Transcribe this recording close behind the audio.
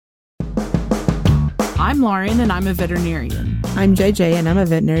I'm Lauren, and I'm a veterinarian. I'm JJ, and I'm a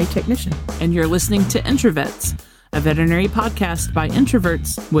veterinary technician. And you're listening to Introvets, a veterinary podcast by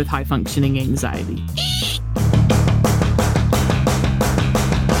introverts with high-functioning anxiety.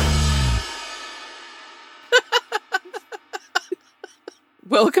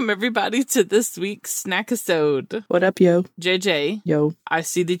 Welcome, everybody, to this week's Snackisode. What up, yo? JJ. Yo. I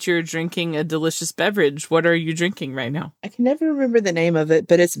see that you're drinking a delicious beverage. What are you drinking right now? I can never remember the name of it,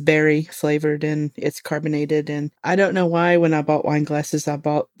 but it's berry flavored and it's carbonated. And I don't know why when I bought wine glasses, I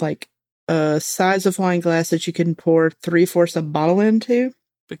bought like a size of wine glass that you can pour 3/4 a bottle into.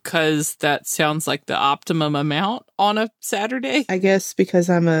 Because that sounds like the optimum amount on a Saturday? I guess because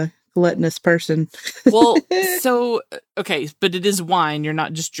I'm a gluttonous person. Well, so, okay, but it is wine. You're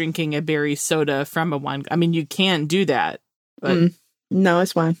not just drinking a berry soda from a wine. I mean, you can do that, but no,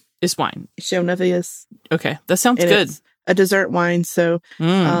 it's wine. It's wine. Sure enough, it is. Okay, that sounds And good. It's a dessert wine. So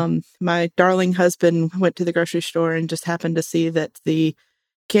my darling husband went to the grocery store and just happened to see that the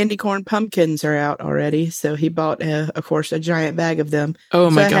candy corn pumpkins are out already. So he bought, of course, a giant bag of them. Oh,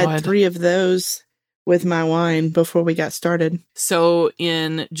 my God. I had 3 of those with my wine before we got started. So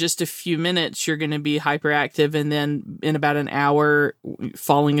in just a few minutes, you're going to be hyperactive and then in about an hour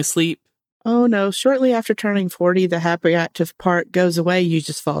falling asleep? Oh, no. Shortly after turning 40, the hyperactive part goes away. You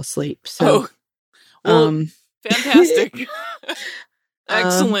just fall asleep. So, fantastic.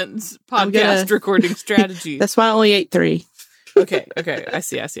 Excellent podcast recording strategy. That's why I only ate 3. Okay. I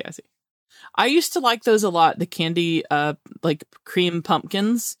see. I used to like those a lot, the candy, like cream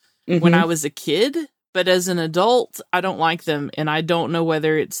pumpkins when I was a kid. But as an adult, I don't like them. And I don't know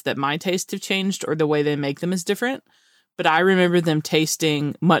whether it's that my tastes have changed or the way they make them is different. But I remember them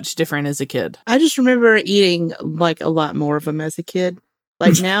tasting much different as a kid. I just remember eating like a lot more of them as a kid.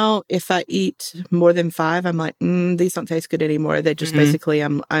 Like now, if I eat more than 5, I'm like, these don't taste good anymore. They just basically,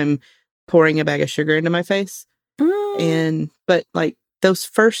 I'm pouring a bag of sugar into my face. But like those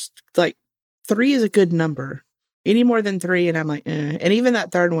first, like 3 is a good number. Any more than 3, and I'm like, And even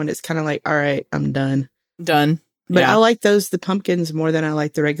that third one, it's kind of like, all right, I'm done. Done. But yeah. I like the pumpkins more than I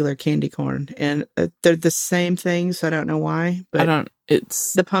like the regular candy corn. And they're the same thing, so I don't know why. But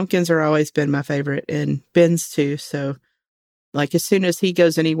the pumpkins are always been my favorite, and Ben's too. So, like, as soon as he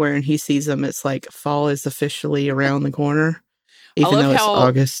goes anywhere and he sees them, it's like fall is officially around the corner, even though it's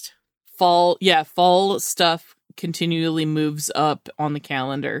August. Fall stuff continually moves up on the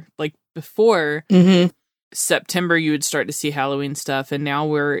calendar. Like before September, you would start to see Halloween stuff, and now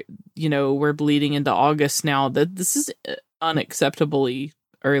we're bleeding into August now. That this is unacceptably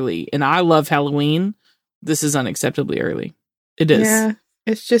early, and I love Halloween. This is unacceptably early. It is. Yeah,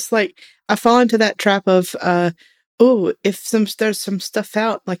 it's just like I fall into that trap of if there's some stuff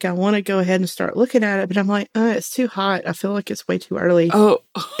out, like I want to go ahead and start looking at it, but I'm like, it's too hot. I feel like it's way too early. Oh,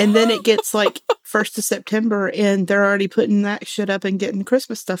 and then it gets like 1st of September, and they're already putting that shit up and getting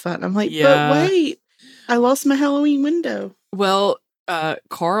Christmas stuff out. And I'm like, but wait, I lost my Halloween window. Well,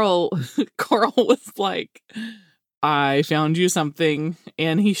 Carl was like, I found you something,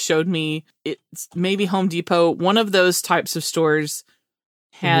 and he showed me. It's maybe Home Depot. One of those types of stores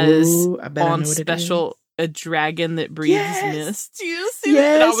has on special a dragon that breathes mist. Do you see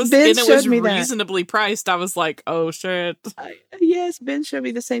that? Ben showed me reasonably priced. I was like, oh shit. Yes, Ben showed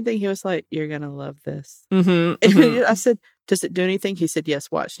me the same thing. He was like, you're gonna love this. And I said, does it do anything? He said,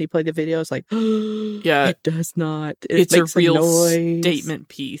 yes, watch. And he played the video. I was like, yeah, it does not. It's a real statement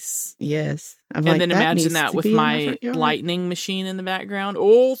piece. Yes. And then imagine that with my lightning machine in the background.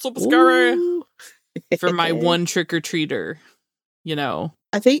 Oh, so scary. For my one trick-or-treater,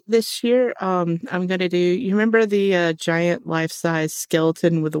 I think this year, I'm going to do, you remember the giant life-size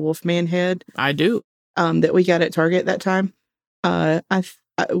skeleton with the Wolfman head? I do. That we got at Target that time.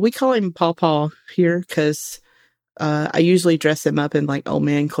 We call him Paw Paw here because I usually dress him up in like old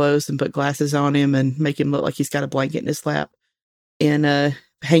man clothes and put glasses on him and make him look like he's got a blanket in his lap and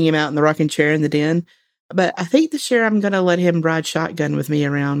hang him out in the rocking chair in the den. But I think this year I'm going to let him ride shotgun with me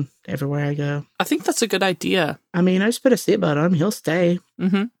around everywhere I go. I think that's a good idea. I mean, I just put a seatbelt on him. He'll stay.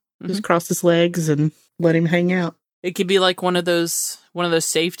 Just cross his legs and let him hang out. It could be like one of those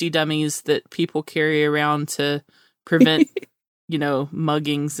safety dummies that people carry around to prevent,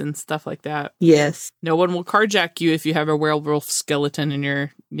 muggings and stuff like that. Yes. No one will carjack you if you have a werewolf skeleton in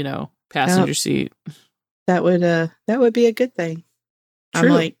your, passenger seat. That would be a good thing. True.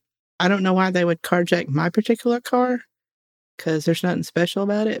 I'm like, I don't know why they would carjack my particular car because there's nothing special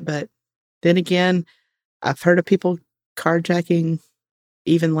about it. But then again, I've heard of people carjacking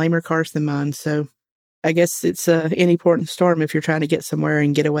even lamer cars than mine. So I guess it's any port and storm if you're trying to get somewhere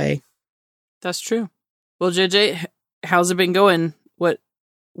and get away. That's true. Well, JJ, how's it been going?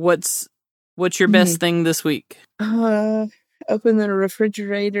 What's What's your best thing this week? Open the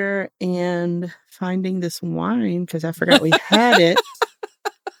refrigerator and finding this wine because I forgot we had it.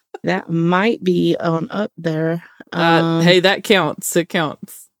 That might be on up there. Hey, that counts. It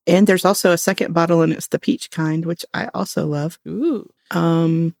counts. And there's also a second bottle, and it's the peach kind, which I also love. Ooh.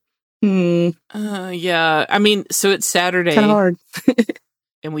 Yeah. I mean, so it's Saturday. Kind of hard.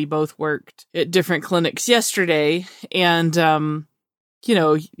 And we both worked at different clinics yesterday. And,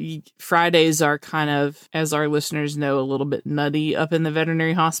 Fridays are kind of, as our listeners know, a little bit nutty up in the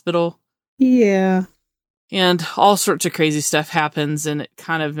veterinary hospital. Yeah. And all sorts of crazy stuff happens, and it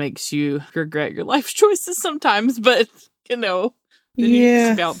kind of makes you regret your life choices sometimes. But, then you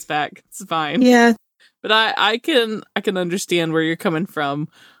just bounce back. It's fine. Yeah. But I can understand where you're coming from.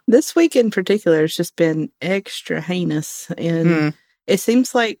 This week in particular has just been extra heinous, and it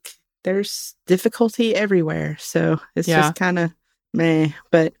seems like there's difficulty everywhere. So it's just kind of meh.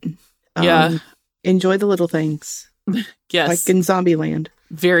 But enjoy the little things. Yes. Like in Zombieland.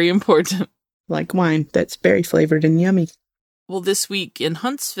 Very important. Like wine that's berry flavored and yummy. Well, this week in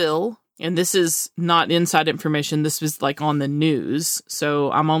Huntsville, and this is not inside information, this was like on the news,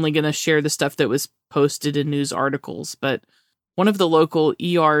 so I'm only going to share the stuff that was posted in news articles, but one of the local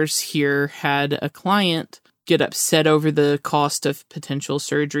ERs here had a client get upset over the cost of potential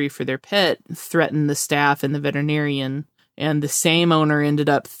surgery for their pet, threaten the staff and the veterinarian, and the same owner ended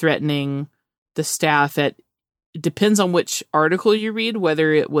up threatening the staff it depends on which article you read,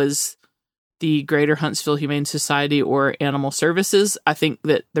 whether it was the Greater Huntsville Humane Society or Animal Services. I think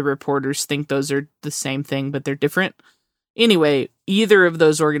that the reporters think those are the same thing, but they're different. Anyway, either of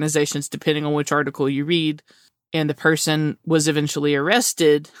those organizations, depending on which article you read, and the person was eventually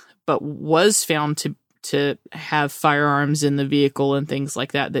arrested, but was found to have firearms in the vehicle and things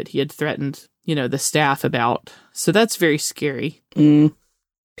like that he had threatened, the staff about. So that's very scary.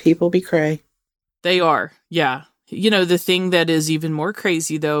 People be cray. They are, yeah. The thing that is even more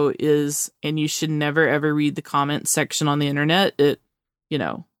crazy, though, is, and you should never, ever read the comment section on the internet. It,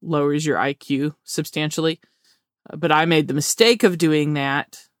 lowers your IQ substantially. But I made the mistake of doing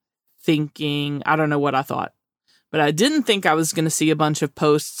that, thinking, I don't know what I thought. But I didn't think I was going to see a bunch of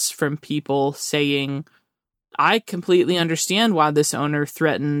posts from people saying, I completely understand why this owner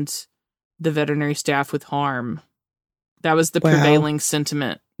threatened the veterinary staff with harm. That was the prevailing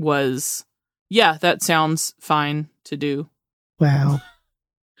sentiment was, yeah, that sounds fine to do. Wow.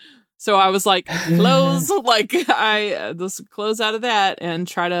 So I was like, close out of that and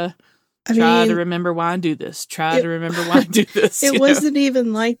try to remember why I do this. Try to remember why I do this. It wasn't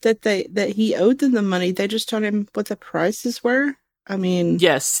even like that he owed them the money. They just told him what the prices were. I mean,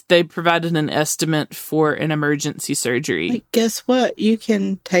 yes, they provided an estimate for an emergency surgery. Like, guess what? You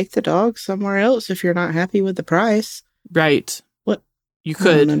can take the dog somewhere else if you're not happy with the price. Right. What? You could.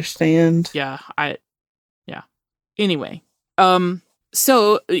 I don't understand. Yeah. Anyway.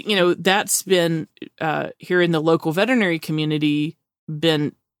 So, that's been, here in the local veterinary community,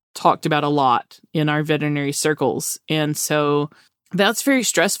 been talked about a lot in our veterinary circles. And so that's very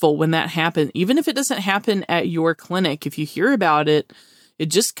stressful when that happens. Even if it doesn't happen at your clinic, if you hear about it, it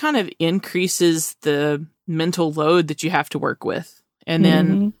just kind of increases the mental load that you have to work with. And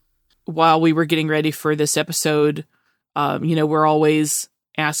then while we were getting ready for this episode, we're always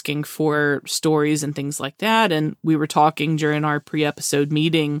asking for stories and things like that. And we were talking during our pre-episode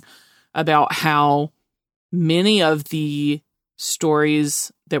meeting about how many of the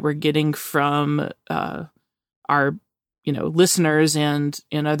stories that we're getting from our, listeners and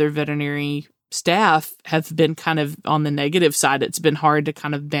other veterinary staff have been kind of on the negative side. It's been hard to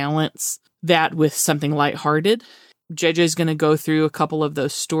kind of balance that with something lighthearted. JJ's going to go through a couple of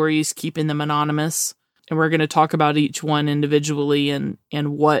those stories, keeping them anonymous. And we're going to talk about each one individually and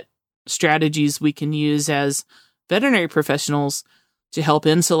what strategies we can use as veterinary professionals to help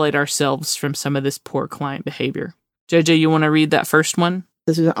insulate ourselves from some of this poor client behavior. JJ, you want to read that first one?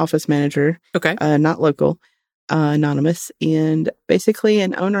 This is an office manager. Okay. Not local, anonymous. And basically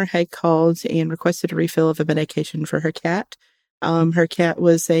an owner had called and requested a refill of a medication for her cat. Her cat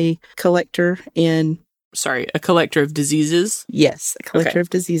was a collector of diseases? Yes, a collector of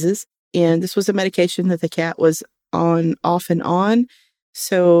diseases. And this was a medication that the cat was off and on.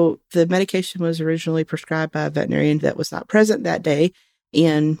 So the medication was originally prescribed by a veterinarian that was not present that day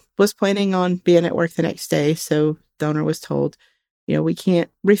and was planning on being at work the next day. So the owner was told, we can't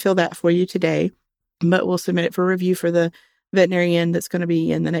refill that for you today, but we'll submit it for review for the veterinarian that's going to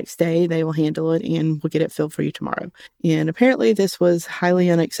be in the next day. They will handle it and we'll get it filled for you tomorrow. And apparently this was highly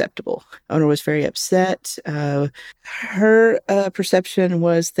unacceptable. Owner was very upset. Her perception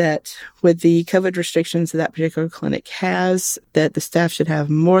was that with the COVID restrictions that particular clinic has, that the staff should have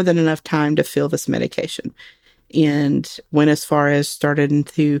more than enough time to fill this medication. And went as far as started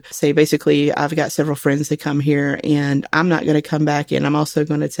to say, basically, I've got several friends that come here and I'm not going to come back. And I'm also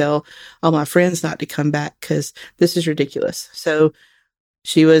going to tell all my friends not to come back because this is ridiculous. So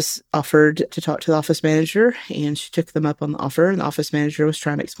she was offered to talk to the office manager and she took them up on the offer. And the office manager was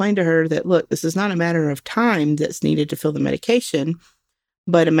trying to explain to her that, look, this is not a matter of time that's needed to fill the medication,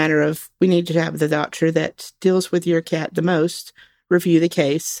 but a matter of we need to have the doctor that deals with your cat the most review the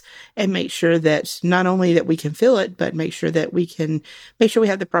case and make sure that not only that we can fill it, but make sure that we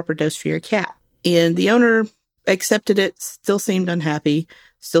have the proper dose for your cat. And the owner accepted it, still seemed unhappy,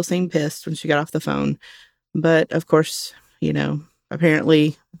 still seemed pissed when she got off the phone. But of course,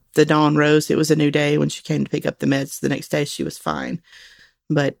 apparently the dawn rose. It was a new day when she came to pick up the meds. The next day she was fine.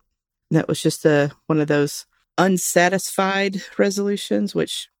 But that was just one of those unsatisfied resolutions,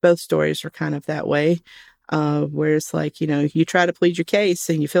 which both stories are kind of that way. Where it's like, you try to plead your case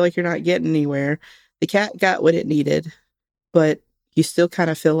and you feel like you're not getting anywhere. The cat got what it needed, but you still kind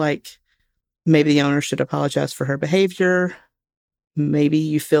of feel like maybe the owner should apologize for her behavior. Maybe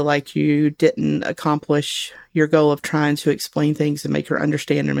you feel like you didn't accomplish your goal of trying to explain things and make her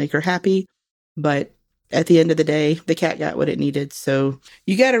understand and make her happy. But at the end of the day, the cat got what it needed. So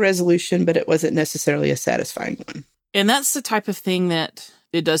you got a resolution, but it wasn't necessarily a satisfying one. And that's the type of thing that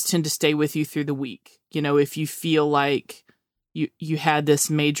it does tend to stay with you through the week. If you feel like you had this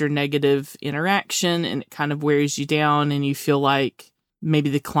major negative interaction and it kind of wears you down and you feel like maybe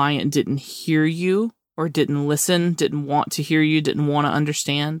the client didn't hear you or didn't listen, didn't want to hear you, didn't want to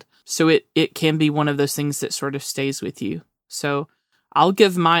understand. So it can be one of those things that sort of stays with you. So I'll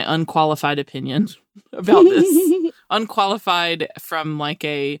give my unqualified opinion about this. Unqualified from like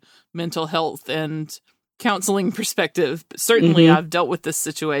a mental health and counseling perspective. But certainly I've dealt with this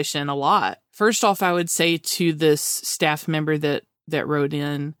situation a lot. First off, I would say to this staff member that wrote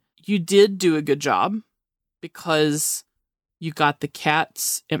in, you did do a good job because you got the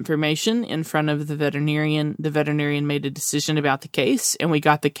cat's information in front of the veterinarian. The veterinarian made a decision about the case and we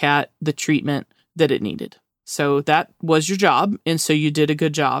got the cat the treatment that it needed. So that was your job. And so you did a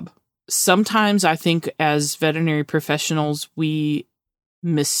good job. Sometimes I think as veterinary professionals, we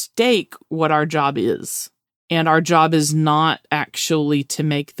mistake what our job is. And our job is not actually to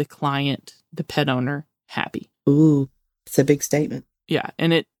make the client, the pet owner, happy. Ooh, it's a big statement. Yeah.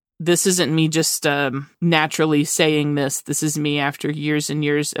 And this isn't me just naturally saying this. This is me after years and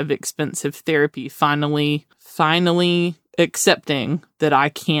years of expensive therapy, finally accepting that I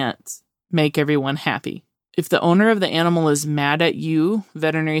can't make everyone happy. If the owner of the animal is mad at you,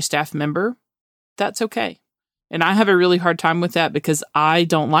 veterinary staff member, that's okay. And I have a really hard time with that because I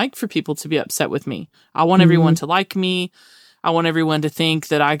don't like for people to be upset with me. I want everyone to like me. I want everyone to think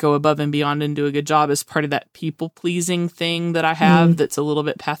that I go above and beyond and do a good job as part of that people-pleasing thing that I have that's a little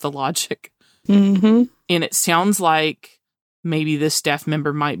bit pathologic. And it sounds like maybe this staff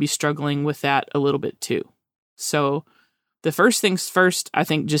member might be struggling with that a little bit too. So the first things first, I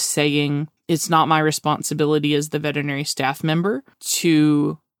think just saying it's not my responsibility as the veterinary staff member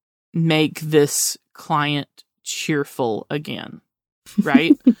to make this client cheerful again,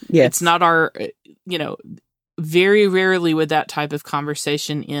 right? Yes. It's not our, very rarely would that type of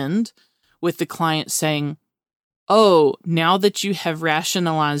conversation end with the client saying, oh, now that you have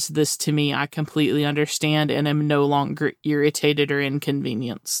rationalized this to me, I completely understand and am no longer irritated or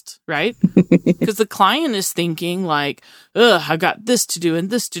inconvenienced, right? Because the client is thinking like, ugh, I got this to do and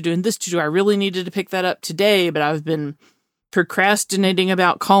this to do and this to do. I really needed to pick that up today, but I've been procrastinating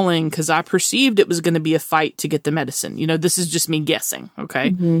about calling because I perceived it was going to be a fight to get the medicine. This is just me guessing,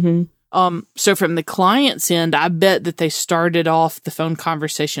 okay? So from the client's end, I bet that they started off the phone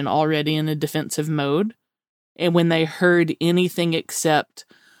conversation already in a defensive mode. And when they heard anything except,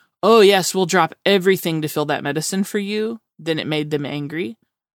 oh, yes, we'll drop everything to fill that medicine for you, then it made them angry.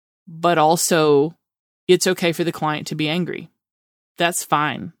 But also, it's okay for the client to be angry. That's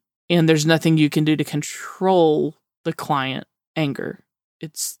fine. And there's nothing you can do to control the client anger.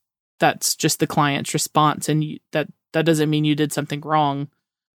 That's just the client's response. And that doesn't mean you did something wrong.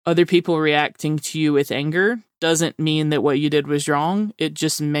 Other people reacting to you with anger doesn't mean that what you did was wrong. It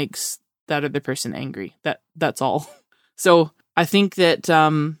just makes that other person angry. That's all. So I think that,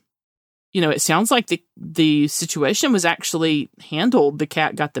 it sounds like the situation was actually handled. The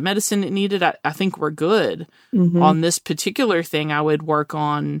cat got the medicine it needed. I think we're good. On this particular thing, I would work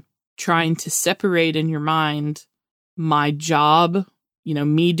on trying to separate in your mind my job,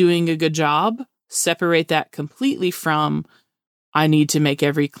 me doing a good job, separate that completely from I need to make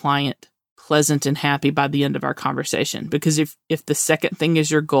every client pleasant and happy by the end of our conversation. Because if the second thing is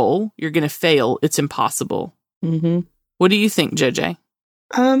your goal, you're going to fail. It's impossible. Mm-hmm. What do you think, JJ?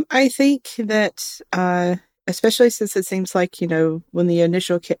 I think that, especially since it seems like, when the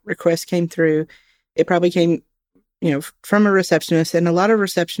initial request came through, it probably came, from a receptionist. And a lot of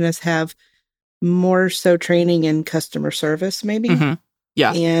receptionists have more so training in customer service, maybe. Mm-hmm.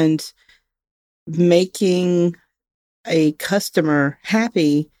 Yeah. And making a customer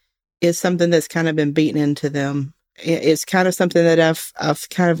happy is something that's kind of been beaten into them. It's kind of something that I've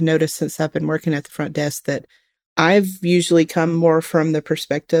kind of noticed since I've been working at the front desk, that I've usually come more from the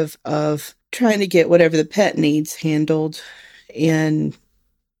perspective of trying to get whatever the pet needs handled. And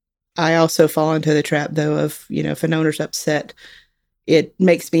I also fall into the trap, though, of, if an owner's upset, it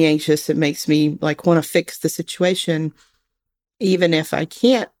makes me anxious. It makes me want to fix the situation, even if I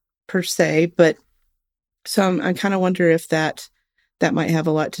can't per se. But so I kind of wonder if that might have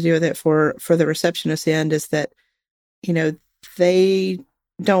a lot to do with it for the receptionist end, is that, they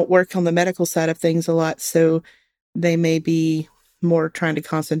don't work on the medical side of things a lot. So they may be more trying to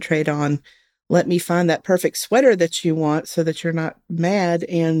concentrate on, let me find that perfect sweater that you want so that you're not mad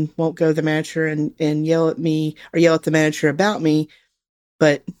and won't go to the manager and yell at me or yell at the manager about me.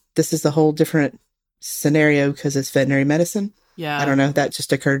 But this is a whole different scenario because it's veterinary medicine. Yeah. I don't know. That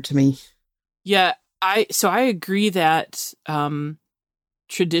just occurred to me. Yeah. I agree that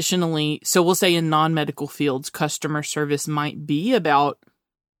traditionally, so we'll say in non-medical fields, customer service might be about,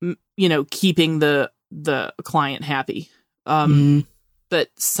 keeping the client happy. But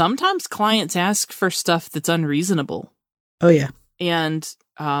sometimes clients ask for stuff that's unreasonable. Oh yeah. And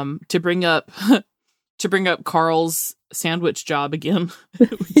to bring up Carl's sandwich job again,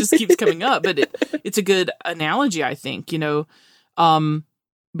 it just keeps coming up, but it's a good analogy, I think,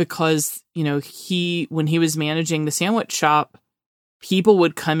 because, when he was managing the sandwich shop, people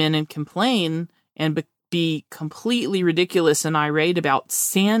would come in and complain and be completely ridiculous and irate about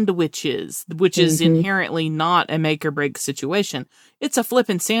sandwiches, which is inherently not a make or break situation. It's a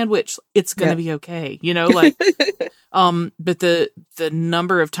flippin' sandwich. It's going to be okay. But the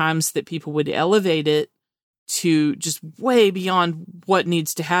number of times that people would elevate it to just way beyond what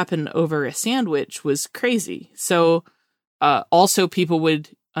needs to happen over a sandwich was crazy. So, also people would,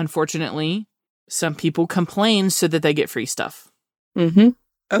 unfortunately, some people complain so that they get free stuff. Mm-hmm.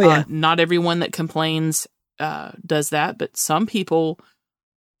 Oh, yeah. Not everyone that complains does that, but some people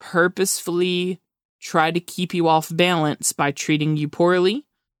purposefully try to keep you off balance by treating you poorly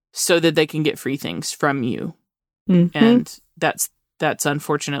so that they can get free things from you. Mm-hmm. And that's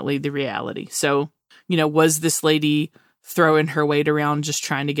unfortunately the reality. So, was this lady throwing her weight around just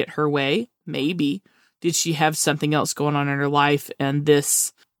trying to get her way? Maybe. Did she have something else going on in her life, and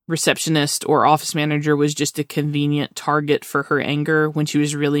this receptionist or office manager was just a convenient target for her anger when she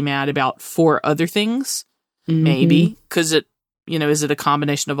was really mad about 4 other things? Mm-hmm. Maybe. Because is it a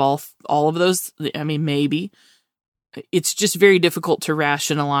combination of all of those? I mean, maybe. It's just very difficult to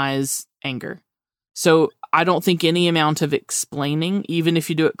rationalize anger. So I don't think any amount of explaining, even if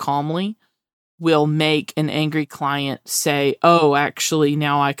you do it calmly, will make an angry client say, oh, actually,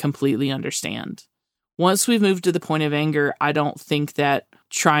 now I completely understand. Once we've moved to the point of anger, I don't think that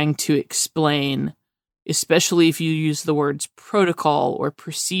trying to explain, especially if you use the words protocol or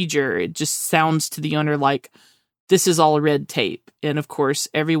procedure, it just sounds to the owner like this is all red tape. And of course,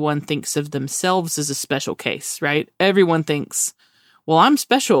 everyone thinks of themselves as a special case, right? Everyone thinks, well, I'm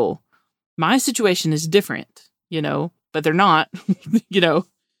special. My situation is different, but they're not,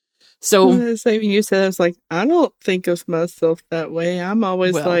 So the same you said, I was like, I don't think of myself that way. I'm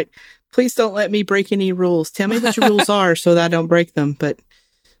always like, please don't let me break any rules. Tell me what your rules are so that I don't break them. But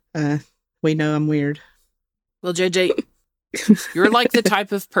we know I'm weird. Well, JJ, you're like the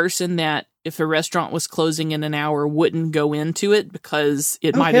type of person that if a restaurant was closing in an hour, wouldn't go into it because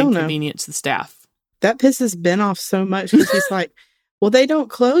it might inconvenience the staff. That pisses Ben off so much because he's like, well, they don't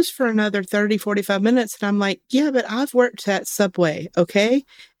close for another 30, 45 minutes. And I'm like, yeah, but I've worked at Subway, okay?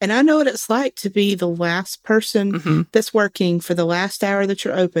 And I know what it's like to be the last person that's working for the last hour that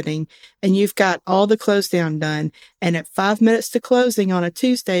you're opening, and you've got all the close down done. And at 5 minutes to closing on a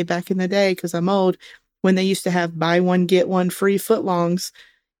Tuesday back in the day, because I'm old, when they used to have buy one, get one free footlongs,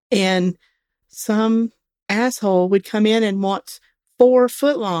 and some asshole would come in and want 4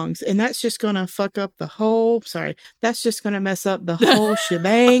 footlongs, and that's just going to fuck up the whole, that's just going to mess up the whole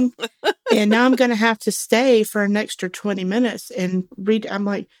shebang. And now I'm going to have to stay for an extra 20 minutes and read. I'm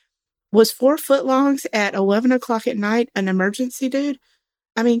like, was 4 footlongs at 11 o'clock at night an emergency, dude?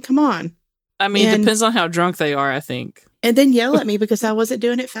 I mean, come on. I mean, it depends on how drunk they are, I think. And then yell at me because I wasn't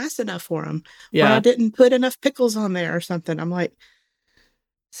doing it fast enough for them. Or I didn't put enough pickles on there or something. I'm like,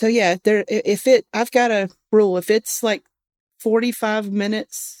 so yeah, I've got a rule. If it's like 45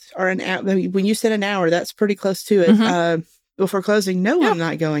 minutes or an hour, when you said an hour, that's pretty close to it. Before closing, no, I'm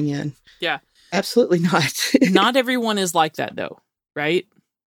not going in. Yeah. Absolutely not. Not everyone is like that though, right?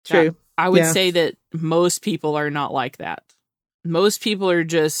 True. I would say that most people are not like that. Most people are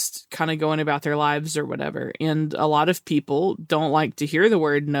just kind of going about their lives or whatever. And a lot of people don't like to hear the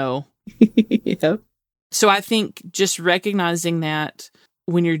word no. Yeah. So I think just recognizing that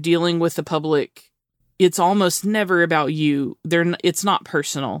when you're dealing with the public, it's almost never about you. It's not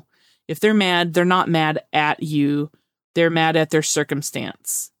personal. If they're mad, they're not mad at you. They're mad at their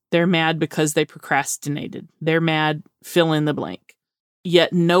circumstance. They're mad because they procrastinated. They're mad, fill in the blank.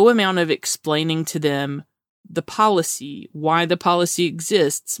 Yet no amount of explaining to them the policy, why the policy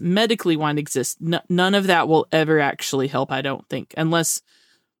exists, medically why it exists, none of that will ever actually help, I don't think, unless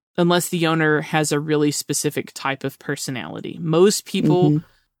the owner has a really specific type of personality. Most people,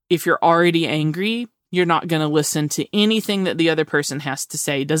 if you're already angry, you're not going to listen to anything that the other person has to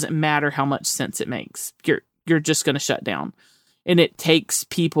say. It doesn't matter how much sense it makes. You're just going to shut down. And it takes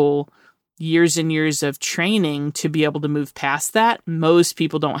people years and years of training to be able to move past that. Most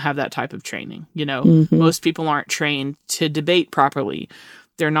people don't have that type of training. Most people aren't trained to debate properly.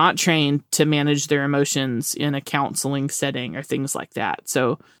 They're not trained to manage their emotions in a counseling setting or things like that.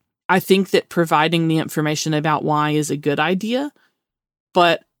 So I think that providing the information about why is a good idea,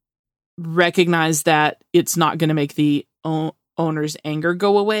 but recognize that it's not going to make the owner's anger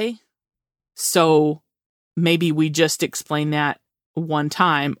go away. So maybe we just explain that one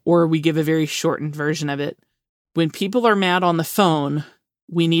time, or we give a very shortened version of it. When people are mad on the phone,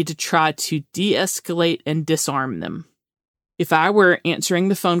 we need to try to de-escalate and disarm them. If I were answering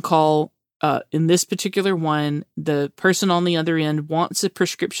the phone call, in this particular one, the person on the other end wants a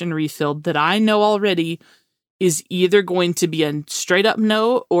prescription refilled that I know already is either going to be a straight up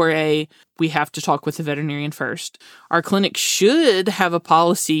no or we have to talk with the veterinarian first. Our clinic should have a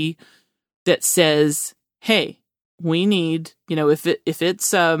policy that says, hey, we need, if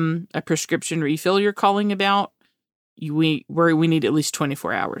it's a prescription refill you're calling about, we need at least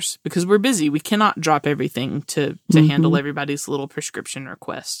 24 hours because we're busy. We cannot drop everything to handle everybody's little prescription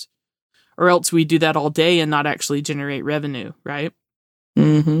request, or else we do that all day and not actually generate revenue, right?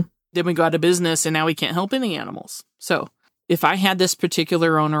 Then we go out of business and now we can't help any animals. So if I had this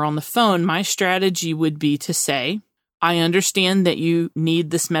particular owner on the phone, my strategy would be to say, I understand that you need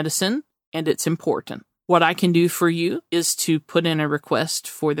this medicine and it's important. What I can do for you is to put in a request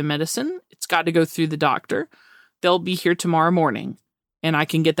for the medicine. It's got to go through the doctor. They'll be here tomorrow morning, and I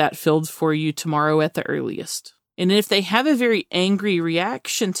can get that filled for you tomorrow at the earliest. And if they have a very angry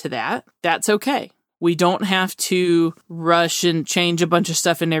reaction to that, that's okay. We don't have to rush and change a bunch of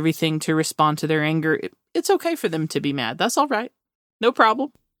stuff and everything to respond to their anger. It's okay for them to be mad. That's all right. No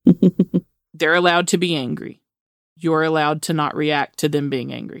problem. They're allowed to be angry. You're allowed to not react to them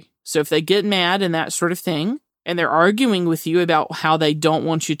being angry. So if they get mad and that sort of thing, and they're arguing with you about how they don't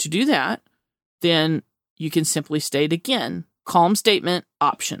want you to do that, then you can simply state again, calm statement,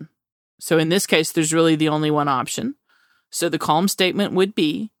 option. So in this case, there's really the only one option. So the calm statement would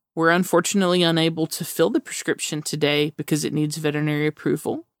be, we're unfortunately unable to fill the prescription today because it needs veterinary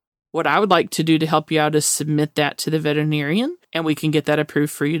approval. What I would like to do to help you out is submit that to the veterinarian, and we can get that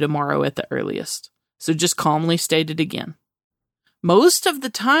approved for you tomorrow at the earliest. So just calmly state it again. Most of the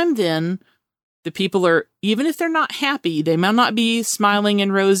time then, the people are, even if they're not happy, they might not be smiling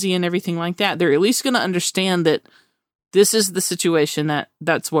and rosy and everything like that. They're at least going to understand that this is the situation,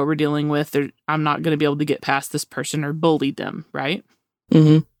 that's what we're dealing with. I'm not going to be able to get past this person or bully them, right?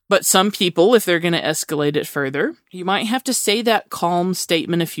 But some people, if they're going to escalate it further, you might have to say that calm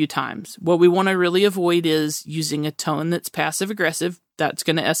statement a few times. What we want to really avoid is using a tone that's passive-aggressive. That's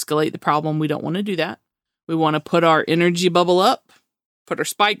going to escalate the problem. We don't want to do that. We want to put our energy bubble up, put our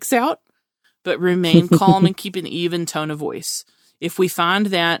spikes out, but remain calm and keep an even tone of voice. If we find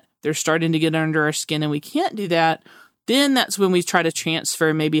that they're starting to get under our skin and we can't do that, then that's when we try to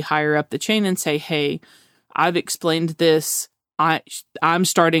transfer maybe higher up the chain and say, hey, I've explained this. I'm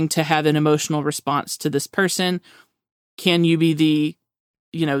starting to have an emotional response to this person. Can you be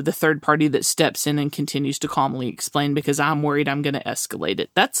the third party that steps in and continues to calmly explain because I'm worried I'm going to escalate it?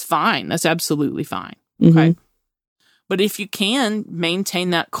 That's fine. That's absolutely fine. Okay. But if you can maintain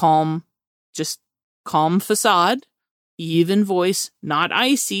that calm facade, even voice, not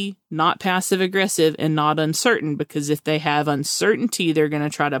icy, not passive aggressive, and not uncertain, because if they have uncertainty, they're going to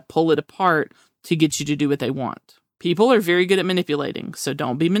try to pull it apart to get you to do what they want. People are very good at manipulating, so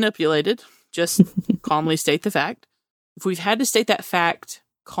don't be manipulated. Just calmly state the fact. If we've had to state that fact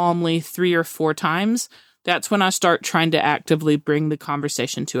calmly 3 or 4 times, that's when I start trying to actively bring the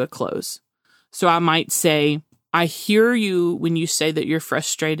conversation to a close. So I might say, I hear you when you say that you're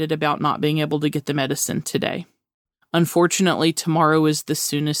frustrated about not being able to get the medicine today. Unfortunately, tomorrow is the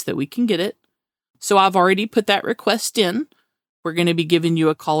soonest that we can get it. So I've already put that request in. We're going to be giving you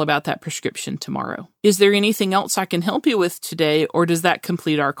a call about that prescription tomorrow. Is there anything else I can help you with today, or does that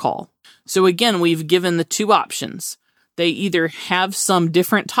complete our call? So again, we've given the 2 options. They either have some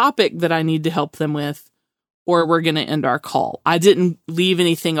different topic that I need to help them with, or we're going to end our call. I didn't leave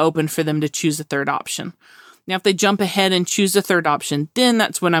anything open for them to choose a third option. Now, if they jump ahead and choose a third option, then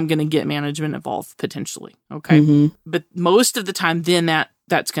that's when I'm going to get management involved potentially. Okay. But most of the time, then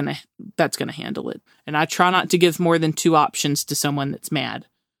that's going to handle it. And I try not to give more than 2 options to someone that's mad,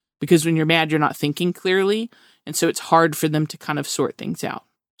 because when you're mad, you're not thinking clearly. And so it's hard for them to kind of sort things out.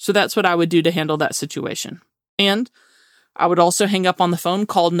 So that's what I would do to handle that situation. And I would also hang up on the phone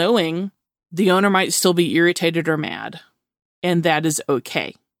call knowing the owner might still be irritated or mad. And that is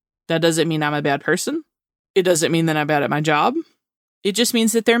okay. That doesn't mean I'm a bad person. It doesn't mean that I'm bad at my job. It just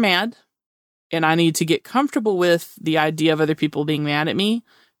means that they're mad. And I need to get comfortable with the idea of other people being mad at me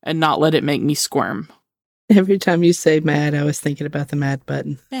and not let it make me squirm. Every time you say mad, I was thinking about the mad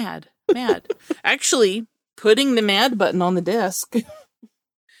button. Mad. Actually, putting the mad button on the desk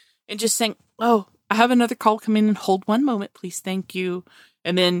and just saying, oh, I have another call coming in. Hold one moment, please. Thank you.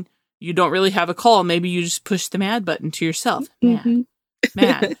 And then you don't really have a call. Maybe you just push the mad button to yourself.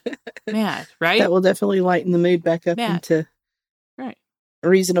 Mad, right? That will definitely lighten the mood back up into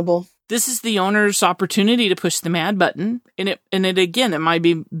reasonable. This is the owner's opportunity to push the mad button. And it again, it might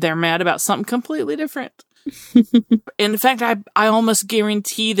be they're mad about something completely different. In fact, I almost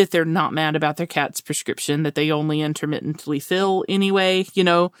guarantee that they're not mad about their cat's prescription, that they only intermittently fill anyway.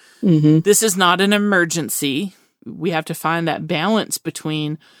 This is not an emergency. We have to find that balance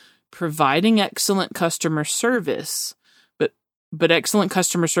between providing excellent customer service, but excellent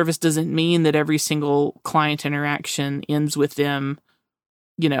customer service doesn't mean that every single client interaction ends with them,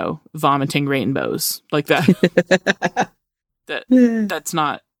 vomiting rainbows like that. That's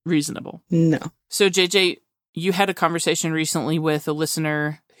not reasonable. No. So JJ, you had a conversation recently with a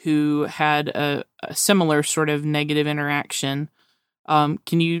listener who had a similar sort of negative interaction.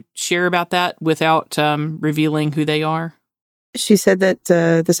 Can you share about that without revealing who they are? She said that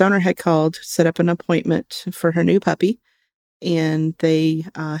this owner had called, set up an appointment for her new puppy, and they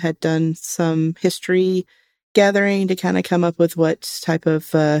had done some history gathering to kind of come up with what type of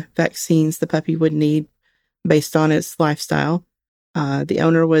vaccines the puppy would need based on its lifestyle. The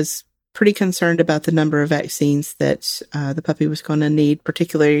owner was pretty concerned about the number of vaccines that the puppy was going to need,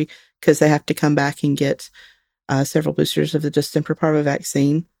 particularly because they have to come back and get several boosters of the distemper parvo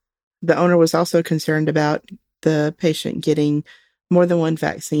vaccine. The owner was also concerned about the patient getting more than one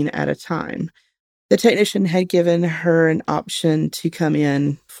vaccine at a time. The technician had given her an option to come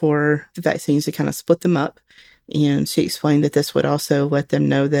in for the vaccines to kind of split them up. And she explained that this would also let them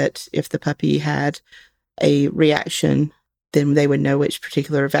know that if the puppy had a reaction, then they would know which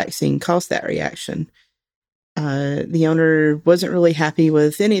particular vaccine caused that reaction. The owner wasn't really happy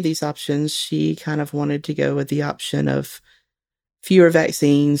with any of these options. She kind of wanted to go with the option of fewer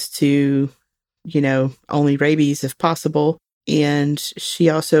vaccines to, only rabies if possible. And she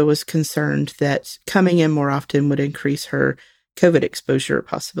also was concerned that coming in more often would increase her COVID exposure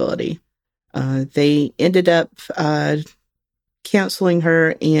possibility. They ended up counseling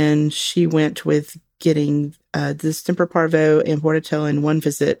her, and she went with getting the distemper parvo and Bordetella in one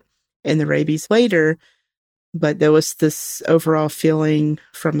visit and the rabies later. But there was this overall feeling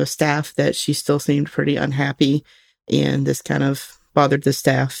from the staff that she still seemed pretty unhappy, and this kind of bothered the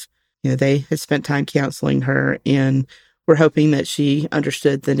staff. They had spent time counseling her and were hoping that she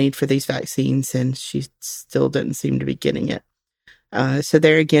understood the need for these vaccines, and she still didn't seem to be getting it. So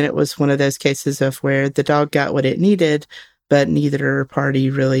there again, it was one of those cases of where the dog got what it needed, but neither party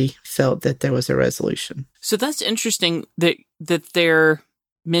really felt that there was a resolution. So that's interesting that they're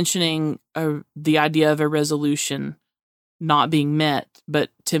mentioning the idea of a resolution not being met. But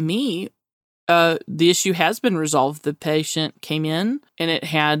to me, the issue has been resolved. The patient came in and it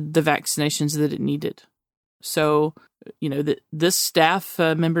had the vaccinations that it needed. So, this staff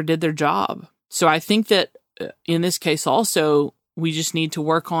member did their job. So I think that in this case also, we just need to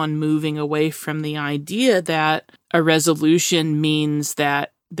work on moving away from the idea that a resolution means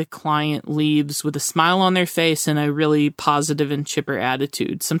that the client leaves with a smile on their face and a really positive and chipper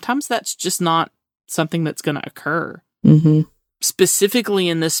attitude. Sometimes that's just not something that's going to occur. Mm-hmm. Specifically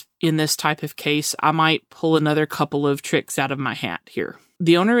in this type of case, I might pull another couple of tricks out of my hat here.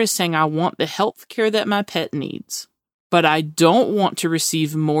 the owner is saying, I want the health care that my pet needs, but I don't want to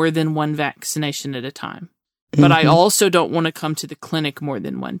receive more than one vaccination at a time. But I also don't want to come to the clinic more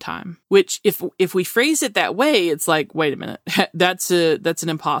than one time, which if we phrase it that way, it's like, wait a minute, that's an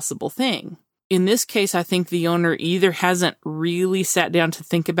impossible thing. In this case, I think the owner either hasn't really sat down to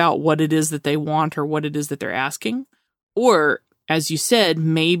think about what it is that they want or what it is that they're asking, or, as you said,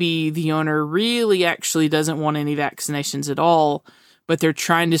 maybe the owner really actually doesn't want any vaccinations at all, but they're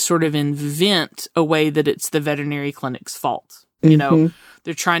trying to sort of invent a way that it's the veterinary clinic's fault. You know,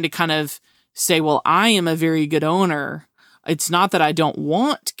 they're trying to kind of say, well, I am a very good owner. It's not that I don't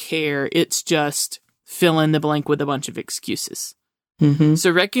want care. It's just fill in the blank with a bunch of excuses. So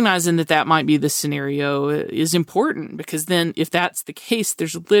recognizing that might be the scenario is important, because then if that's the case,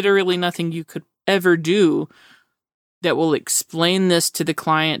 there's literally nothing you could ever do that will explain this to the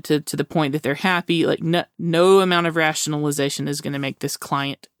client to the point that they're happy. Like no amount of rationalization is going to make this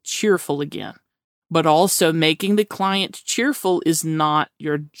client cheerful again. But also making the client cheerful is not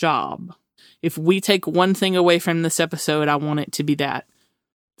your job. If we take one thing away from this episode, I want it to be that.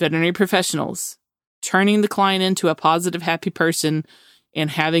 Veterinary professionals, turning the client into a positive, happy person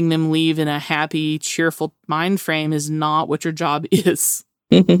and having them leave in a happy, cheerful mind frame is not what your job is.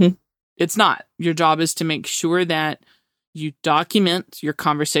 It's not. Your job is to make sure that you document your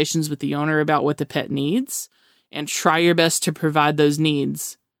conversations with the owner about what the pet needs and try your best to provide those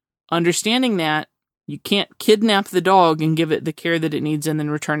needs. Understanding that you can't kidnap the dog and give it the care that it needs and then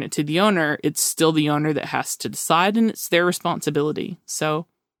return it to the owner. It's still the owner that has to decide, and it's their responsibility. So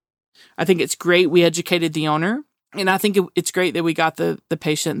I think it's great we educated the owner, and I think it's great that we got the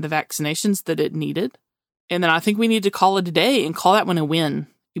patient the vaccinations that it needed. And then I think we need to call it a day and call that one a win,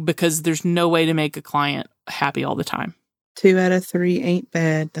 because there's no way to make a client happy all the time. 2 out of 3 ain't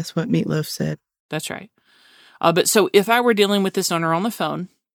bad. That's what Meatloaf said. That's right. But so if I were dealing with this owner on the phone,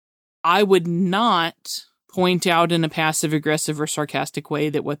 I would not point out in a passive aggressive or sarcastic way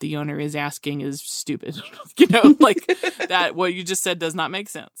that what the owner is asking is stupid. Like that, what you just said does not make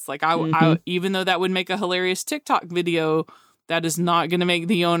sense. Like I even though that would make a hilarious TikTok video, that is not going to make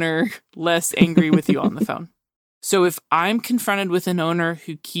the owner less angry with you on the phone. So if I'm confronted with an owner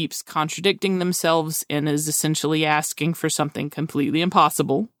who keeps contradicting themselves and is essentially asking for something completely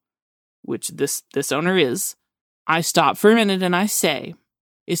impossible, which this owner is, I stop for a minute and I say,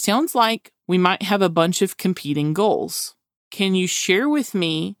 it sounds like we might have a bunch of competing goals. Can you share with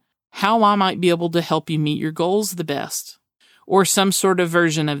me how I might be able to help you meet your goals the best? Or some sort of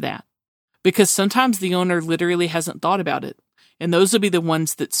version of that. Because sometimes the owner literally hasn't thought about it. And those will be the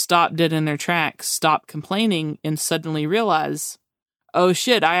ones that stop dead in their tracks, stop complaining, and suddenly realize, oh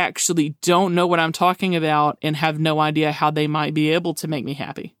shit, I actually don't know what I'm talking about and have no idea how they might be able to make me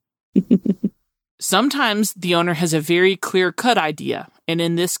happy. Sometimes the owner has a very clear-cut idea. And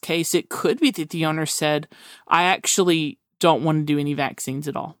in this case, it could be that the owner said, I actually don't want to do any vaccines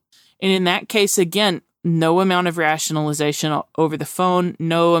at all. And in that case, again, no amount of rationalization over the phone,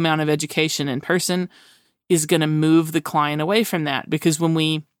 no amount of education in person is going to move the client away from that. Because when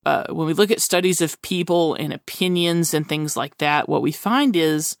we look at studies of people and opinions and things like that, what we find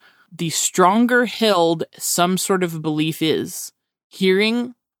is the stronger held some sort of belief is,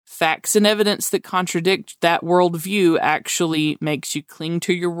 hearing facts and evidence that contradict that worldview actually makes you cling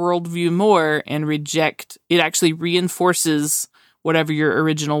to your worldview more and reject. It actually reinforces whatever your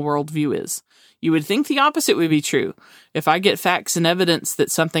original worldview is. You would think the opposite would be true. If I get facts and evidence that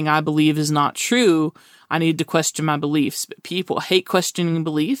something I believe is not true, I need to question my beliefs. But people hate questioning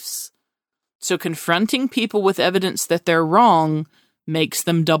beliefs. So confronting people with evidence that they're wrong makes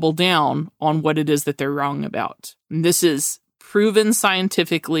them double down on what it is that they're wrong about. And this is proven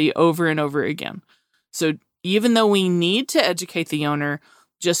scientifically over and over again. So even though we need to educate the owner,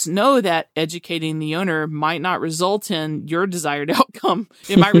 just know that educating the owner might not result in your desired outcome.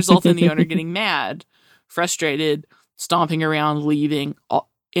 It might result in the owner getting mad, frustrated, stomping around, leaving,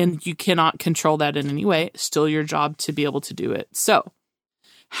 and you cannot control that in any way. It's still your job to be able to do it. So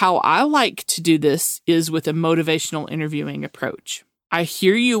how I like to do this is with a motivational interviewing approach. I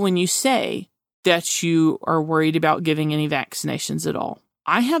hear you when you say that you are worried about giving any vaccinations at all.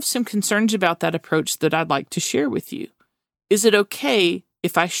 I have some concerns about that approach that I'd like to share with you. Is it okay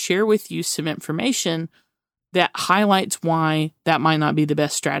if I share with you some information that highlights why that might not be the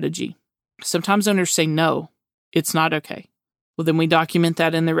best strategy? Sometimes owners say, no, it's not okay. Well, then we document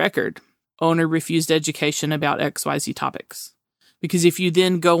that in the record. Owner refused education about XYZ topics. Because if you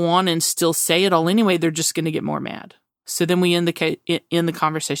then go on and still say it all anyway, they're just going to get more mad. So then we end the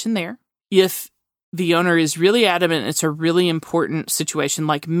conversation there. If the owner is really adamant it's a really important situation,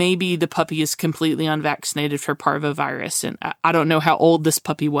 like maybe the puppy is completely unvaccinated for parvovirus, and I don't know how old this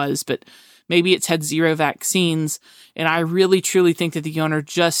puppy was, but maybe it's had 0 vaccines, and I really truly think that the owner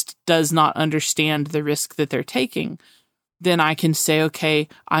just does not understand the risk that they're taking, then I can say, okay,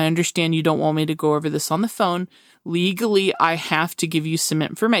 I understand you don't want me to go over this on the phone. Legally, I have to give you some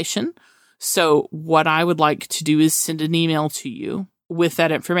information. So what I would like to do is send an email to you with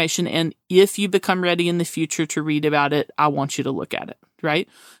that information. And if you become ready in the future to read about it, I want you to look at it, right?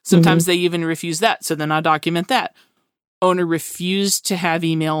 Sometimes they even refuse that. So then I document that. Owner refused to have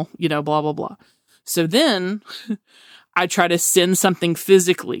email, blah, blah, blah. So then I try to send something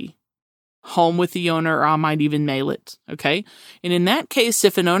physically home with the owner, or I might even mail it, okay? And in that case,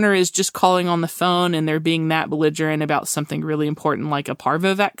 if an owner is just calling on the phone and they're being that belligerent about something really important like a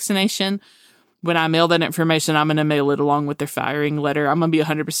parvo vaccination, when I mail that information, I'm going to mail it along with their firing letter. I'm going to be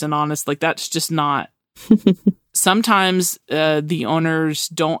 100% honest. Like, that's just not. Sometimes the owners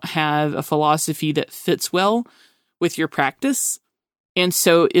don't have a philosophy that fits well with your practice. And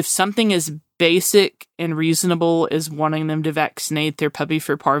so if something is basic and reasonable as wanting them to vaccinate their puppy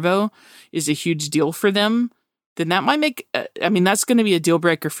for parvo is a huge deal for them, then that might make, that's going to be a deal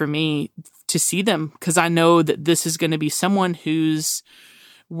breaker for me to see them, because I know that this is going to be someone whose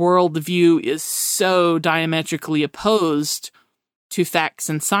worldview is so diametrically opposed to facts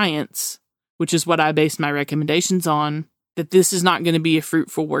and science, which is what I base my recommendations on, that this is not going to be a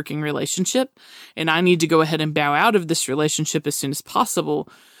fruitful working relationship. And I need to go ahead and bow out of this relationship as soon as possible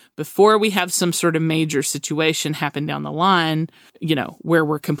before we have some sort of major situation happen down the line, where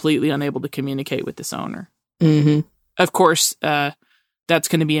we're completely unable to communicate with this owner. Mm-hmm. Of course, that's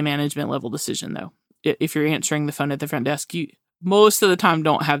going to be a management level decision, though. If you're answering the phone at the front desk, you most of the time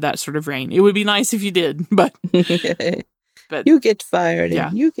don't have that sort of reign. It would be nice if you did, but you get fired. Yeah.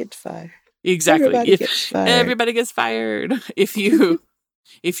 And you get fired. Exactly. Everybody gets fired. If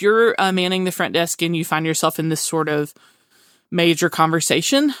you're manning the front desk and you find yourself in this sort of major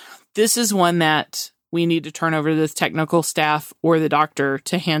conversation, this is one that we need to turn over to the technical staff or the doctor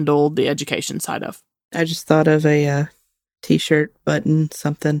to handle the education side of. I just thought of a t-shirt button,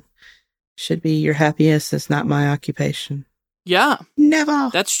 something. Should be, your happiness is not my occupation. Yeah.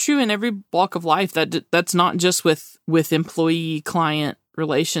 Never. That's true in every walk of life. That's not just with employee-client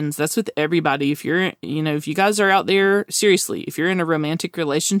relations. That's with everybody. If if you guys are out there, seriously, if you're in a romantic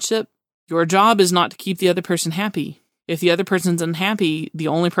relationship, your job is not to keep the other person happy. If the other person's unhappy, the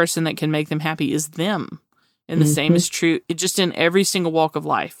only person that can make them happy is them. And the same is true just in every single walk of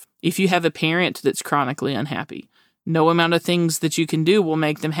life. If you have a parent that's chronically unhappy, no amount of things that you can do will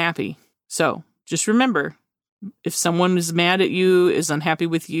make them happy. So just remember, if someone is mad at you, is unhappy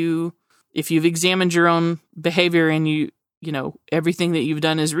with you, if you've examined your own behavior and everything that you've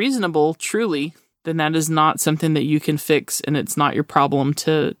done is reasonable, truly, then that is not something that you can fix, and it's not your problem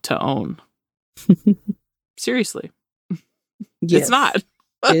to own. Seriously. Yes, it's not.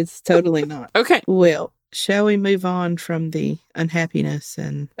 It's totally not. Okay. Well, shall we move on from the unhappiness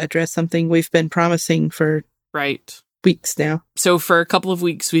and address something we've been promising for weeks now? So for a couple of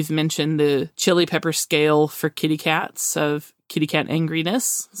weeks, we've mentioned the chili pepper scale for kitty cats of kitty cat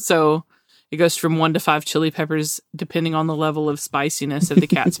angriness. So it goes from 1 to 5 chili peppers, depending on the level of spiciness of the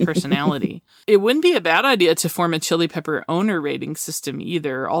cat's personality. It wouldn't be a bad idea to form a chili pepper owner rating system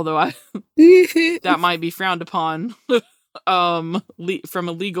either, although that might be frowned upon from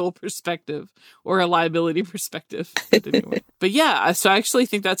a legal perspective or a liability perspective. But anyway. But yeah, so I actually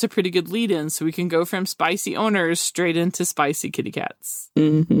think that's a pretty good lead-in, so we can go from spicy owners straight into spicy kitty cats.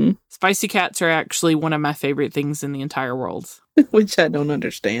 Mm-hmm. Spicy cats are actually one of my favorite things in the entire world. Which I don't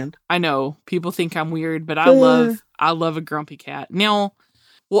understand. I know people think I'm weird, but I love a grumpy cat. Now,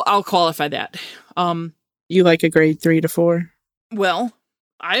 well, I'll qualify that. You like a grade 3 to 4? Well,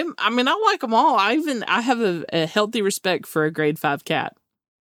 I like them all. I have a healthy respect for a grade 5 cat.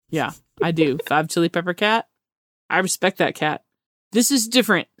 Yeah, I do. 5 chili pepper cat. I respect that cat. This is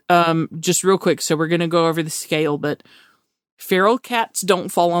different. Just real quick. So we're going to go over the scale, but feral cats don't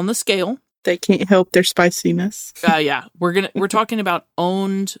fall on the scale. They can't help their spiciness. Yeah, we're talking about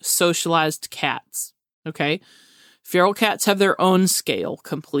owned, socialized cats. Okay, feral cats have their own scale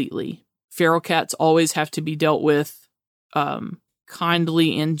completely. Feral cats always have to be dealt with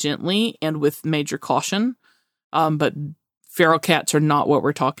kindly and gently, and with major caution. But feral cats are not what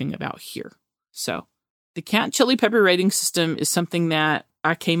we're talking about here. So, the cat chili pepper rating system is something that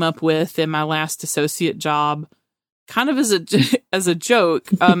I came up with in my last associate job, kind of as a joke,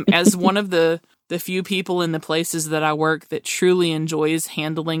 as one of the few people in the places that I work that truly enjoys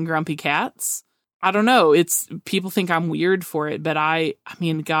handling grumpy cats. I don't know. It's people think I'm weird for it, but I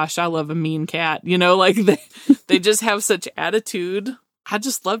mean, gosh, I love a mean cat. You know, like they just have such attitude. I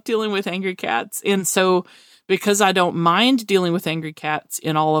just love dealing with angry cats. And so because I don't mind dealing with angry cats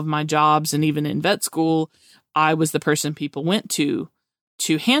in all of my jobs and even in vet school, I was the person people went to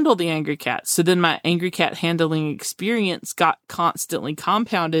handle the angry cat. So then my angry cat handling experience got constantly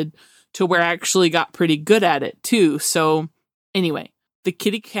compounded to where I actually got pretty good at it too. So anyway, the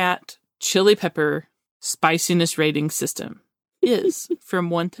kitty cat chili pepper spiciness rating system is from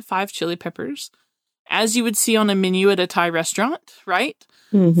 1 to 5 chili peppers, as you would see on a menu at a Thai restaurant, right?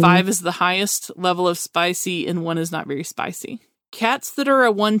 5 is the highest level of spicy and 1 is not very spicy. Cats that are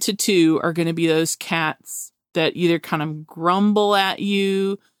a 1 to 2 are going to be those cats that either kind of grumble at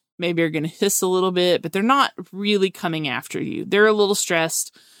you, maybe are going to hiss a little bit, but they're not really coming after you. They're a little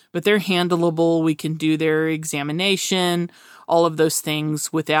stressed, but they're handleable. We can do their examination, all of those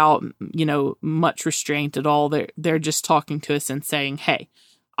things without, much restraint at all. They're just talking to us and saying, hey,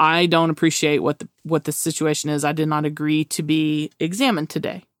 I don't appreciate what the situation is. I did not agree to be examined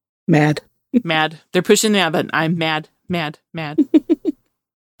today. Mad. They're pushing the button. I'm mad.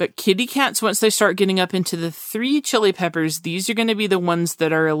 But kitty cats, once they start getting up into the 3 chili peppers, these are going to be the ones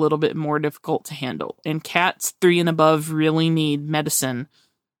that are a little bit more difficult to handle. And cats 3 and above really need medicine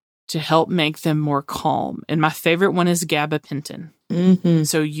to help make them more calm. And my favorite one is gabapentin.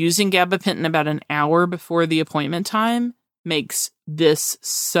 So using gabapentin about an hour before the appointment time makes this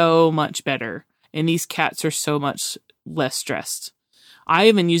so much better. And these cats are so much less stressed. I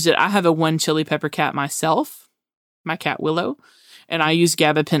even use it. I have a 1 chili pepper cat myself, my cat Willow. And I use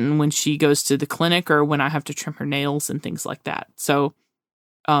gabapentin when she goes to the clinic or when I have to trim her nails and things like that. So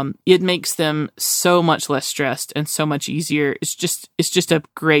it makes them so much less stressed and so much easier. It's just a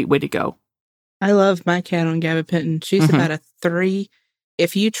great way to go. I love my cat on gabapentin. She's about a 3.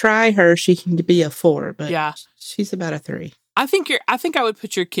 If you try her, she can be a 4, but yeah, she's about a 3. I think I would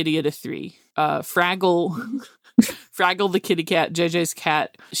put your kitty at a 3. Fraggle. Fraggle, the kitty cat, JJ's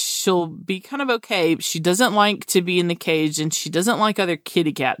cat, she'll be kind of okay. She doesn't like to be in the cage, and she doesn't like other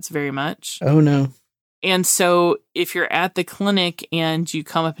kitty cats very much. Oh, no. And so if you're at the clinic and you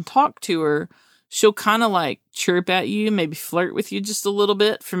come up and talk to her, she'll kind of like chirp at you, maybe flirt with you just a little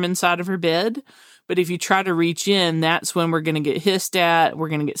bit from inside of her bed. But if you try to reach in, that's when we're going to get hissed at. We're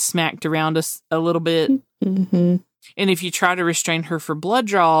going to get smacked around us a little bit. And if you try to restrain her for blood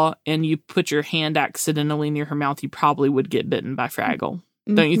draw and you put your hand accidentally near her mouth, you probably would get bitten by Fraggle.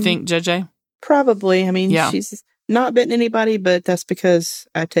 Don't you think, JJ? Probably. I mean, she's not bitten anybody, but that's because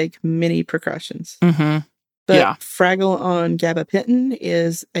I take many precautions. But Fraggle on gabapentin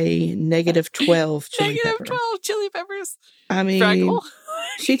is a -12 chili pepper. -12 chili peppers. I mean, Fraggle.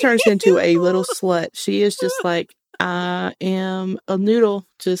 She turns into a little slut. She is just like, I am a noodle.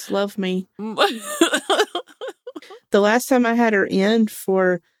 Just love me. The last time I had her in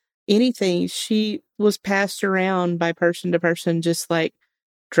for anything, she was passed around by person to person, just like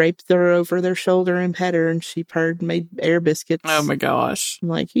draped her over their shoulder and pet her, and she purred, made air biscuits. Oh my gosh. I'm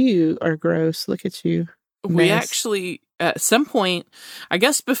like, you are gross. Look at you. We actually, at some point, I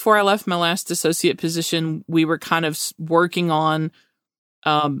guess before I left my last associate position, we were kind of working on,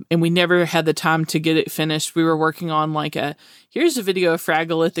 and we never had the time to get it finished. We were working on here's a video of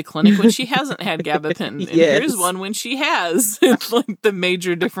Fraggle at the clinic when she hasn't had gabapentin. And here's one when she has. It's like the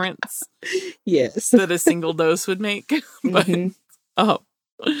major difference. Yes. That a single dose would make. But,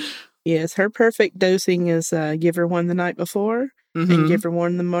 yes, her perfect dosing is give her one the night before and give her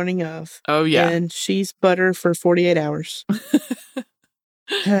one the morning of. Oh, yeah. And she's butter for 48 hours.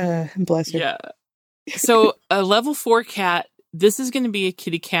 Bless her. Yeah. So a level 4 cat, this is going to be a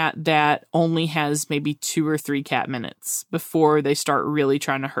kitty cat that only has maybe 2 or 3 cat minutes before they start really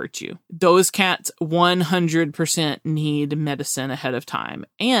trying to hurt you. Those cats 100% need medicine ahead of time.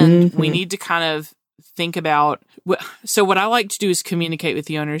 And we need to kind of think about, so what I like to do is communicate with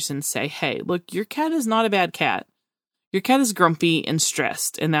the owners and say, hey, look, your cat is not a bad cat. Your cat is grumpy and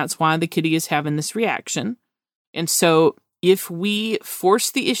stressed, and that's why the kitty is having this reaction. And so if we force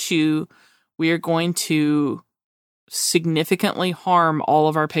the issue, we are going to significantly harm all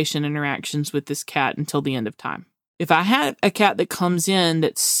of our patient interactions with this cat until the end of time. If I had a cat that comes in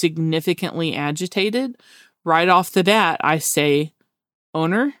that's significantly agitated, right off the bat, I say,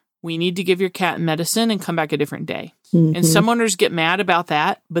 owner, we need to give your cat medicine and come back a different day. And some owners get mad about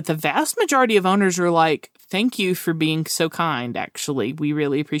that, but the vast majority of owners are like, thank you for being so kind, actually. We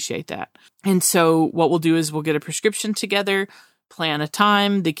really appreciate that. And so what we'll do is we'll get a prescription together, plan a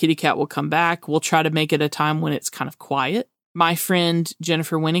time. The kitty cat will come back. We'll try to make it a time when it's kind of quiet. My friend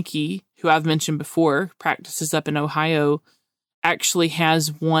Jennifer Winicky, who I've mentioned before, practices up in Ohio, actually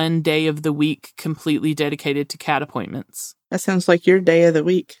has one day of the week completely dedicated to cat appointments. That sounds like your day of the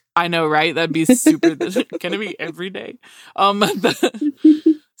week. I know, right? That'd be super. Can it be every day?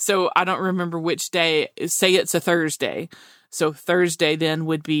 So I don't remember which day. Say it's a Thursday. So Thursday then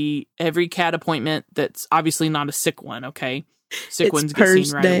would be every cat appointment that's obviously not a sick one, okay? Sick ones get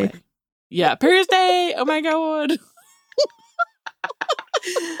seen right away. Yeah, Thursday. Oh my God.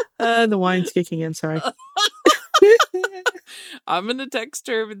 The wine's kicking in, sorry. I'm going to text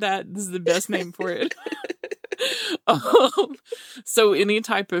her that this is the best name for it. So any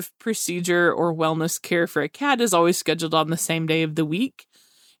type of procedure or wellness care for a cat is always scheduled on the same day of the week.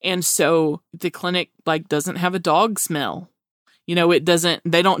 And so the clinic doesn't have a dog smell.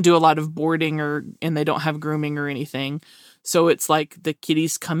 They don't do a lot of boarding and they don't have grooming or anything. So it's like the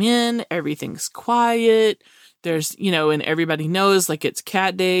kitties come in, everything's quiet. There's, and everybody knows it's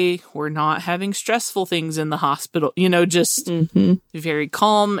cat day. We're not having stressful things in the hospital, just very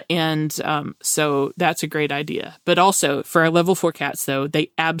calm. And so that's a great idea. But also for our level 4 cats, though,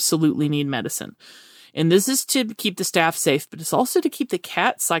 they absolutely need medicine. And this is to keep the staff safe, but it's also to keep the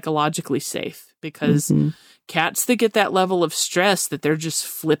cat psychologically safe because cats that get that level of stress that they're just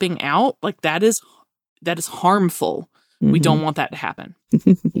flipping out, that is harmful. We don't want that to happen.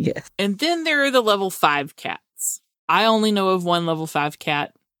 Yes. And then there are the level 5 cats. I only know of one level 5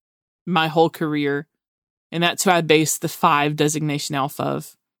 cat my whole career, and that's who I based the 5 designation alpha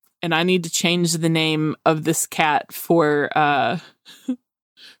of. And I need to change the name of this cat for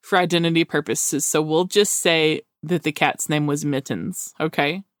identity purposes. So we'll just say that the cat's name was Mittens,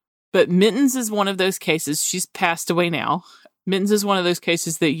 okay? But Mittens is one of those cases. She's passed away now. Mittens is one of those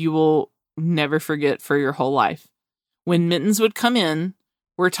cases that you will never forget for your whole life. When Mittens would come in,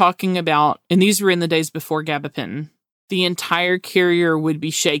 we're talking about, and these were in the days before gabapentin, the entire carrier would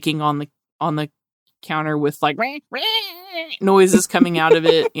be shaking on the counter with noises coming out of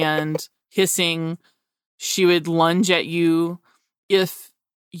it and hissing. She would lunge at you. If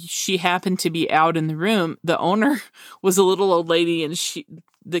she happened to be out in the room, the owner was a little old lady, and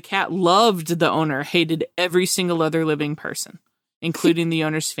the cat loved the owner, hated every single other living person, including the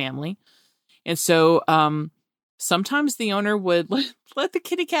owner's family. And so sometimes the owner would let the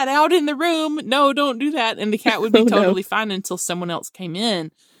kitty cat out in the room. No, don't do that. And the cat would be totally fine until someone else came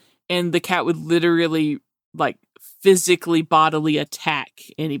in, and the cat would literally physically, bodily attack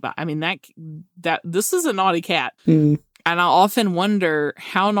anybody. I mean, that this is a naughty cat. And I often wonder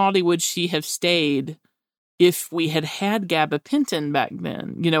how naughty would she have stayed if we had gabapentin back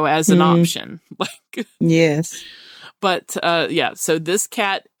then, as an option. Yes. But, so this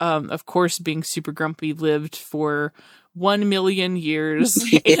cat, of course, being super grumpy, lived for 1 million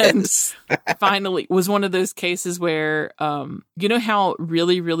years. Yes. And finally was one of those cases where, how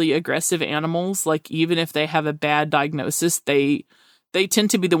really, really aggressive animals, even if they have a bad diagnosis, they tend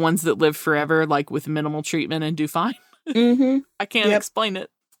to be the ones that live forever, with minimal treatment and do fine. I can't explain it.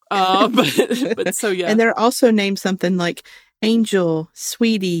 But so, yeah. And they're also named something like Angel,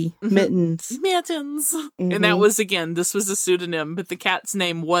 Sweetie, Mittens. Mittens. And that was, again, this was a pseudonym, but the cat's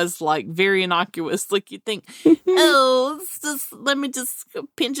name was very innocuous. You'd think, let me just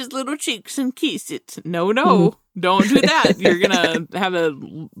pinch his little cheeks and kiss it. No, don't do that. You're going to have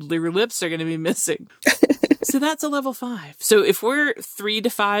your lips are going to be missing. So that's a level 5. So if we're 3 to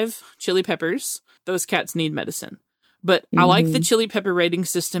 5 chili peppers, those cats need medicine. But I like the chili pepper rating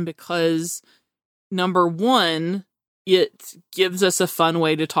system because, number 1, it gives us a fun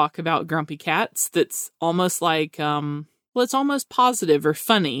way to talk about grumpy cats that's almost it's almost positive or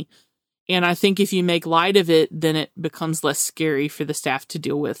funny. And I think if you make light of it, then it becomes less scary for the staff to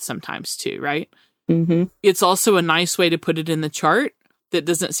deal with sometimes too, right? It's also a nice way to put it in the chart that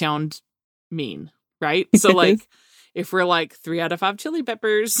doesn't sound mean, right? So if we're 3 out of 5 chili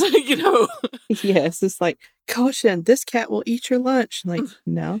peppers, Yes, it's caution, this cat will eat your lunch.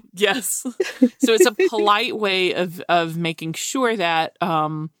 No. Yes. So it's a polite way of making sure that,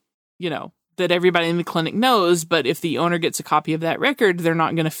 that everybody in the clinic knows, but if the owner gets a copy of that record, they're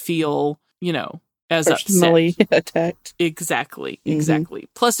not going to feel, as personally upset. Attacked. Exactly.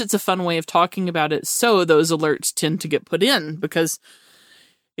 Plus, it's a fun way of talking about it. So those alerts tend to get put in because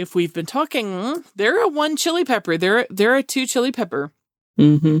if we've been talking, they're a 1 chili pepper, they're a 2 chili pepper.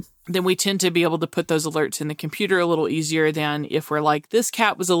 Then we tend to be able to put those alerts in the computer a little easier than if we're this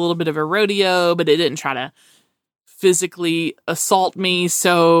cat was a little bit of a rodeo, but it didn't try to physically assault me,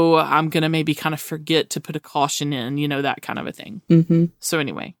 so I'm going to maybe kind of forget to put a caution in, that kind of a thing. So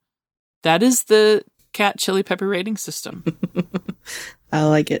anyway, that is the cat chili pepper rating system. I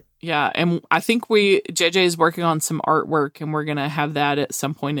like it. Yeah, and I think JJ is working on some artwork, and we're going to have that at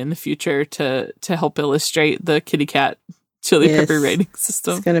some point in the future to help illustrate the kitty cat Chili Pepper rating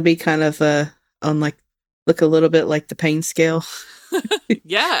system. It's going to be kind of look a little bit like the pain scale.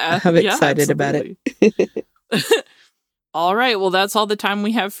 Yeah. I'm excited about it. All right. Well, that's all the time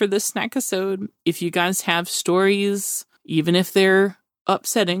we have for this snack-isode. If you guys have stories, even if they're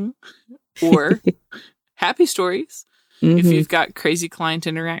upsetting or happy stories, if you've got crazy client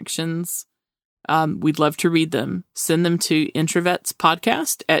interactions, we'd love to read them. Send them to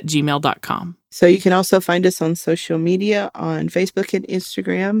introvetspodcast@gmail.com. So you can also find us on social media on Facebook and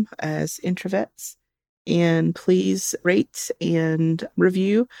Instagram as Introvets. And please rate and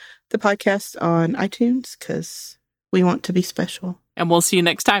review the podcast on iTunes because we want to be special. And we'll see you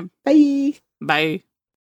next time. Bye. Bye.